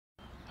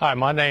Hi,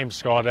 my name's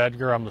Scott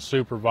Edgar. I'm the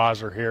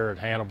supervisor here at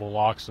Hannibal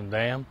Locks and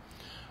Dam.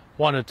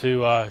 Wanted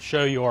to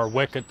show you our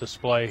wicket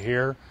display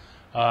here.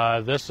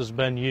 This has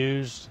been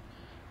used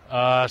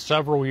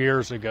several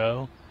years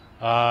ago.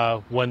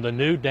 When the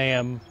new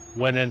dam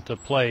went into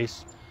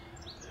place,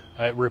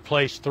 it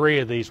replaced 3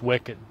 of these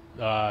wicket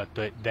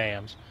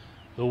dams.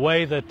 The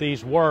way that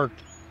these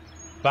worked,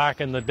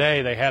 back in the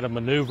day, they had a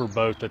maneuver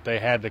boat that they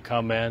had to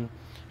come in,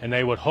 and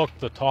they would hook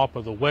the top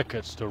of the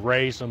wickets to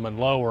raise them and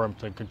lower them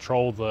to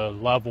control the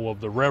level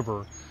of the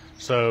river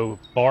so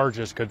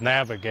barges could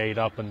navigate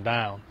up and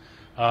down.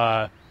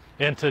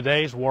 In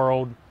today's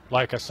world,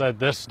 like I said,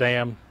 this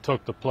dam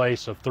took the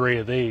place of 3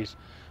 of these.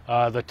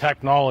 The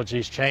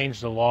technology's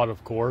changed a lot,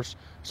 of course,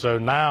 so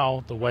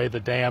now the way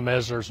the dam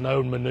is, there's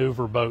no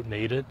maneuver boat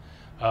needed.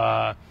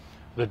 The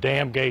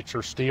dam gates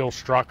are steel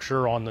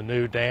structure on the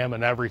new dam,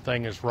 and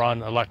everything is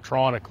run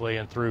electronically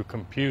and through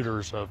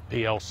computers of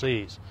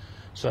PLCs.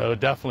 So it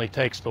definitely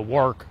takes the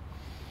work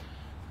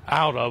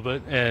out of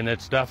it, and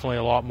it's definitely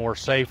a lot more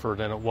safer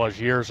than it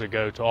was years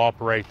ago to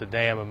operate the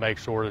dam and make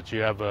sure that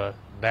you have a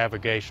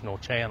navigational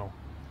channel.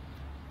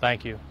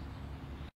 Thank you.